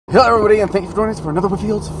Hello everybody, and thanks for joining us for another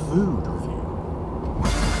Whitfield's Food Review.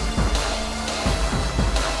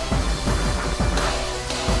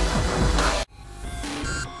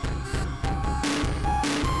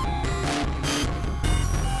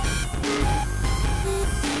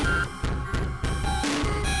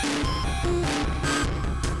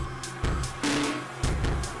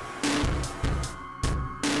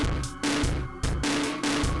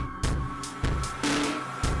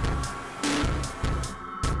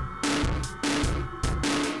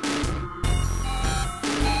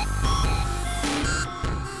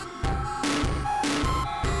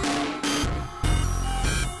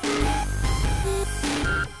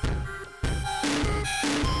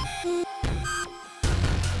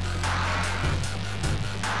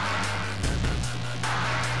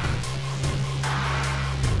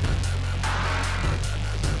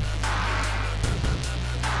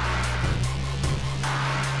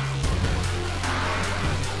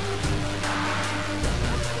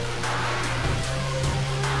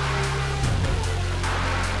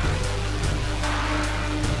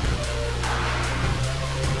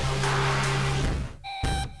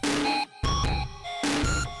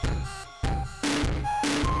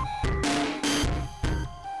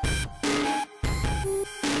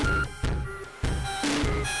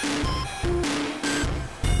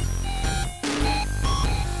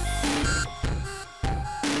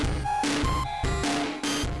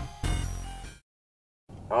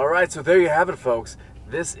 Alright, so there you have it, folks.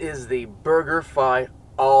 This is the BurgerFi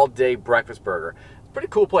all-day breakfast burger. Pretty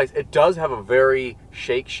cool place. It does have a very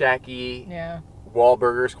Shake Shack-y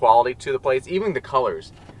Wahlburgers quality to the place. Even the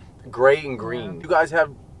colors, gray and green. You guys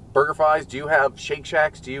have BurgerFis? Do you have Shake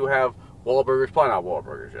Shacks? Do you have Wahlburgers? Probably not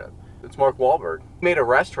Wahlburgers yet. It's Mark Wahlberg. He made a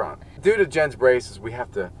restaurant. Due to Jen's braces, we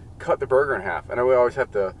have to cut the burger in half. And we always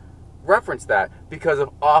have to reference that because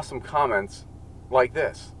of awesome comments like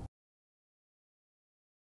this.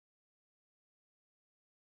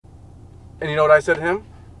 And you know what I said to him?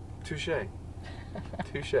 Touche.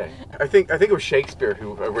 Touche. I think it was Shakespeare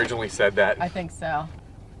who originally said that. I think so.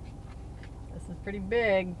 This is pretty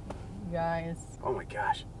big, you guys. Oh my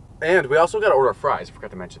gosh. And we also got to order fries. I forgot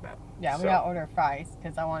to mention that. Yeah, we got to order fries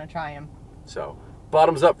because I want to try them. So,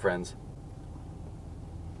 bottoms up, friends.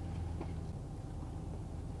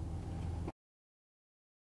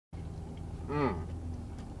 Oh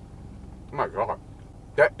my god.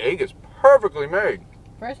 That egg is perfectly made.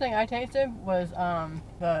 First thing I tasted was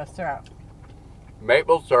the syrup.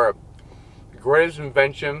 Maple syrup. Greatest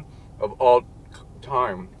invention of all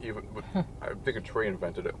time. Even with, I think a tree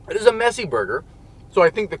invented it. It is a messy burger, so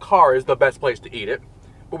I think the car is the best place to eat it.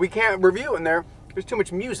 But we can't review in there. There's too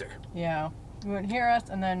much music. Yeah. You wouldn't hear us,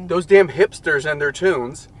 and then... Those damn hipsters and their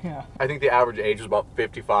tunes. Yeah. I think the average age was about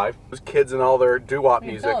 55. Those kids and all their doo-wop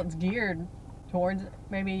music. I feel it's geared towards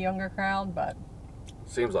maybe a younger crowd, but...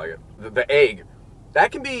 Seems like it. The egg.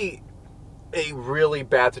 That can be a really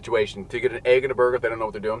bad situation to get an egg in a burger if they don't know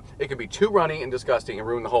what they're doing. It can be too runny and disgusting and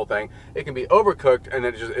ruin the whole thing. It can be overcooked and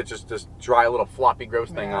then it's just this dry little floppy gross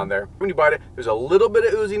thing on there. When you bite it, there's a little bit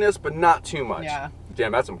of ooziness, but not too much. Yeah.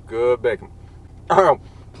 Damn, that's some good bacon. One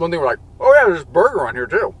thing we're like, oh yeah, there's burger on here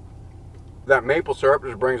too. That maple syrup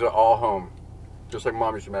just brings it all home. Just like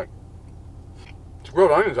Mom used to make. It's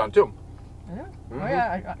grilled onions on too. Yeah. Oh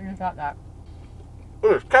yeah, I just got that.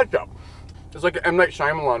 Oh, there's ketchup. It's like an M. Night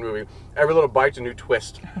Shyamalan movie. Every little bite's a new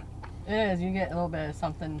twist. It is. You get a little bit of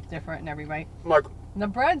something different in every bite. Like, the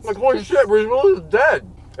bread's like, holy shit, Revue is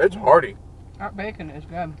dead. It's hearty. That bacon is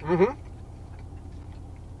good.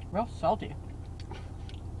 Real salty.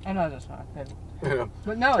 I know that's not good. Yeah.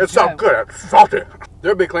 But no, it's so good. It's salty.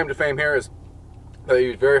 Their big claim to fame here is they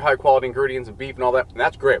use very high quality ingredients and beef and all that, and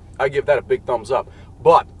that's great. I give that a big thumbs up.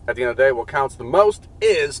 But at the end of the day, what counts the most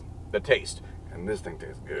is the taste. And this thing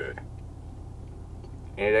tastes good.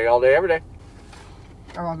 Any day, all day, every day.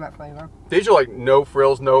 I love that flavor. These are like no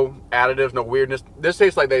frills, no additives, no weirdness. This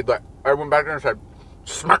tastes like I went back there and said,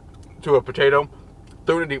 smack to a potato,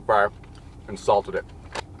 threw it in a deep fryer, and salted it.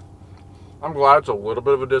 I'm glad it's a little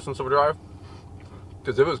bit of a distance of a drive.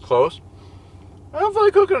 Because if it was close, I don't feel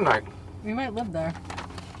like cooking tonight. We might live there.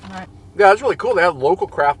 Right. Yeah, that's really cool. They have local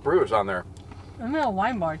craft brewers on there. And they have a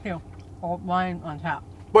wine bar too. Wine on tap.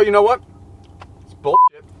 But you know what? It's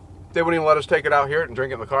bullshit. They wouldn't even let us take it out here and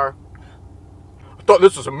drink it in the car. I thought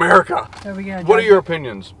this was America. So what are your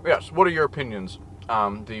opinions? Yes, what are your opinions?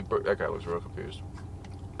 That guy looks real confused.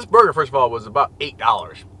 This burger, first of all, was about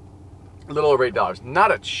 $8. A little over $8.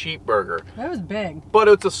 Not a cheap burger. That was big. But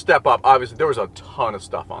it's a step up. Obviously, there was a ton of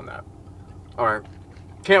stuff on that. All right.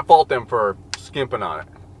 Can't fault them for skimping on it.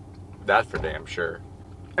 That's for damn sure.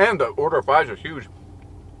 And the order of fries are huge.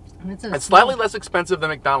 It's slightly less expensive than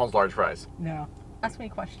McDonald's large fries. No. Ask me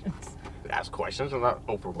questions. Ask questions. I'm not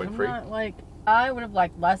overweight free. I would have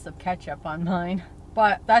liked less of ketchup on mine.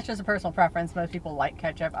 But that's just a personal preference. Most people like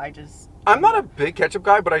ketchup. I'm not a big ketchup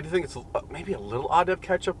guy, but I do think it's maybe a little odd to have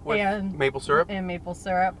ketchup with maple syrup. And maple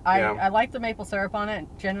syrup. I like the maple syrup on it.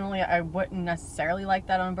 Generally, I wouldn't necessarily like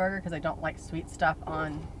that on a burger because I don't like sweet stuff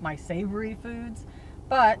on my savory foods.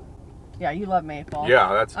 But, yeah, you love maple.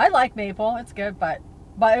 Yeah, I like maple. It's good, but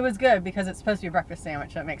it was good because it's supposed to be a breakfast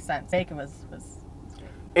sandwich, so it makes sense. Bacon was good.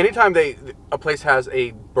 Anytime a place has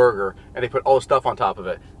a burger and they put all the stuff on top of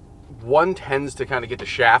it, one tends to kind of get the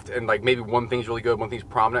shaft, and like maybe one thing's really good, one thing's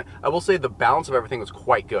prominent. I will say the balance of everything was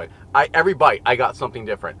quite good. Every bite, I got something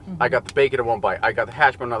different. I got the bacon in one bite. I got the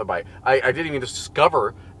hash brown in another bite. I didn't even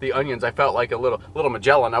discover the onions. I felt like a little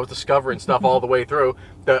Magellan. I was discovering stuff all the way through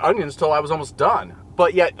the onions till I was almost done.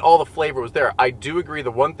 But yet all the flavor was there. I do agree. The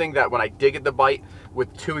one thing that when I did get the bite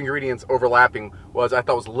with two ingredients overlapping was I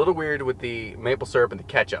thought was a little weird with the maple syrup and the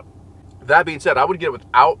ketchup. That being said, I would get it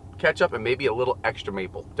without ketchup and maybe a little extra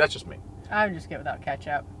maple. That's just me. I would just get it without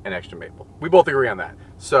ketchup. And extra maple. We both agree on that.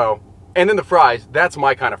 So, and then the fries, that's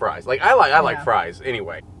my kind of fries. Like, I like fries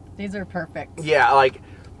anyway. These are perfect. Yeah, like,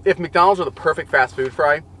 if McDonald's are the perfect fast food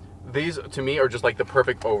fry, these, to me, are just like the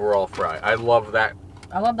perfect overall fry. I love that.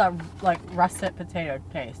 I love that, like, russet potato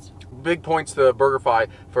taste. Big points to BurgerFi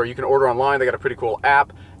for you can order online. They got a pretty cool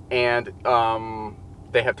app. And,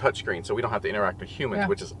 they have touchscreens, so we don't have to interact with humans,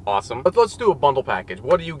 which is awesome. But let's do a bundle package.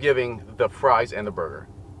 What are you giving the fries and the burger?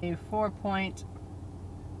 A 4.8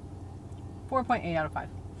 out of 5.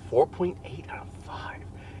 4.8 out of 5.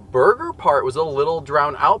 Burger part was a little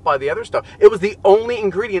drowned out by the other stuff. It was the only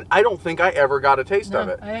ingredient. I don't think I ever got a taste of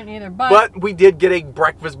it. I didn't either, but we did get a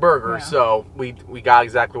breakfast burger, so we got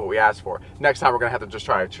exactly what we asked for. Next time we're gonna have to just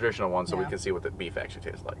try a traditional one so we can see what the beef actually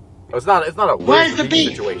tastes like. It's not a where's the beef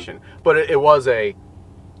situation, but it was a.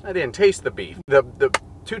 I didn't taste the beef. The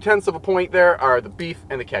 0.2 of a point there are the beef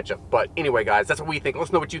and the ketchup. But anyway, guys, that's what we think. Let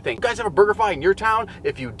us know what you think. You guys have a BurgerFi in your town?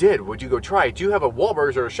 If you did, would you go try it? Do you have a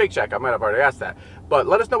Wahlburgers or a Shake Shack? I might have already asked that. But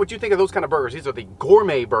let us know what you think of those kind of burgers. These are the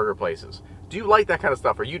gourmet burger places. Do you like that kind of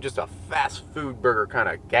stuff? Or are you just a fast food burger kind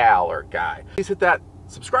of gal or guy? Please hit that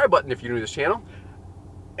subscribe button if you're new to this channel.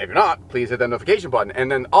 If you're not, please hit that notification button.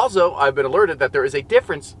 And then also, I've been alerted that there is a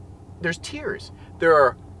difference. There's tiers. There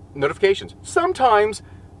are notifications. Sometimes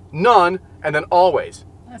none, and then always.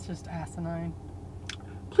 That's just asinine.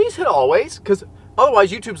 Please hit always, because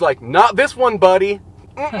otherwise YouTube's like, not this one, buddy.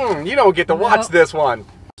 You don't get to watch this one.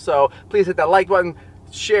 So please hit that like button,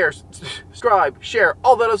 share, subscribe, share,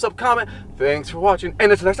 all that other stuff, comment. Thanks for watching,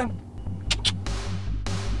 and until next time.